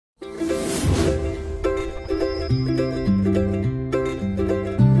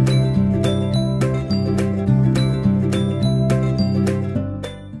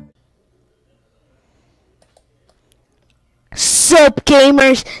up,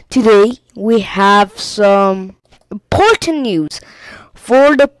 gamers? Today we have some important news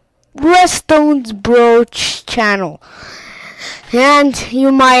for the Redstone's Broach channel, and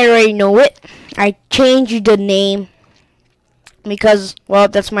you might already know it. I changed the name because, well,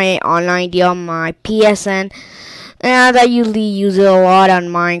 that's my online ID on my PSN, and I usually use it a lot on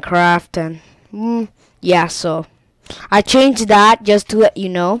Minecraft, and yeah, so I changed that just to let you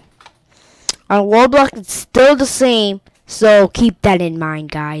know. On Roblox, it's still the same, so keep that in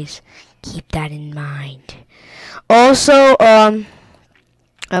mind, guys. Keep that in mind. Also,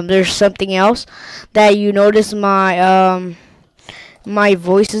 there's something else that you notice my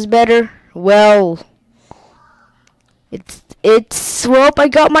voice is better. Well, well, I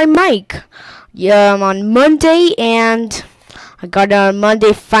got my mic. Yeah, on Monday, and I got it on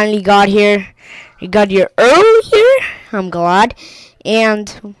Monday. Finally got here. I got here earlier. I'm glad,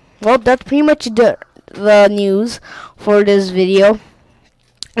 and well, that's pretty much the news for this video.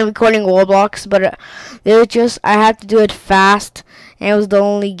 I'm recording Roblox, but I had to do it fast, and it was the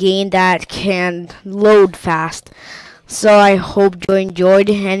only game that can load fast. So I hope you enjoyed,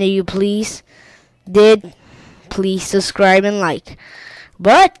 and if you please subscribe and like.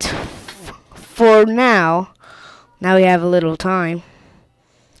 But for now we have a little time.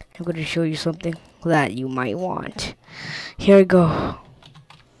 I'm going to show you something that you might want. Here we go.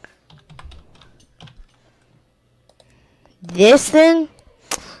 This thing,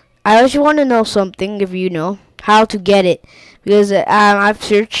 I just want to know something, if you know how to get it, because I've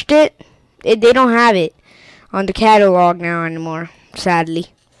searched it. They don't have it on the catalog now anymore, sadly.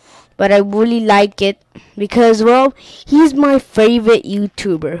 But I really like it because, well, he's my favorite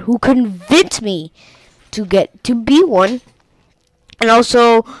YouTuber who convinced me to be one. And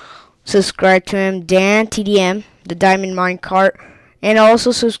also subscribe to him, Dan TDM, the Diamond Minecart, and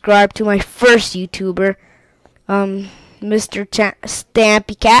also subscribe to my first YouTuber, Mr.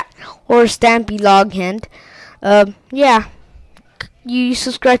 Stampy Cat or Stampy Loghand. Yeah, you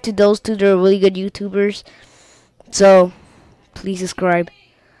subscribe to those two. They're really good YouTubers, so please subscribe.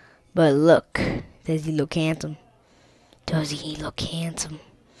 But look, does he look handsome? Does he look handsome?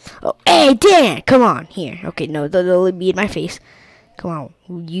 Oh, hey Dan, come on here. Okay, no, they'll be in my face. Come on,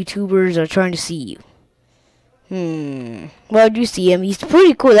 YouTubers are trying to see you. Well, you see him. He's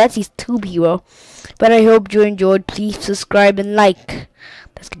pretty cool. That's his tube hero. But I hope you enjoyed. Please subscribe and like.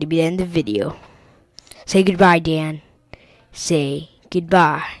 That's going to be the end of the video. Say goodbye, Dan. Say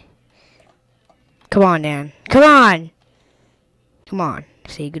goodbye. Come on, Dan. Come on. Come on.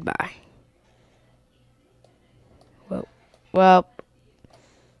 Say goodbye. Well,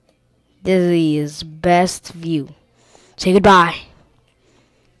 this is his best view. Say goodbye.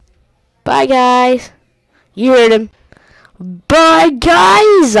 Bye, guys. You heard him. Bye,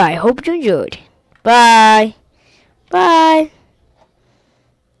 guys. I hope you enjoyed. Bye. Bye.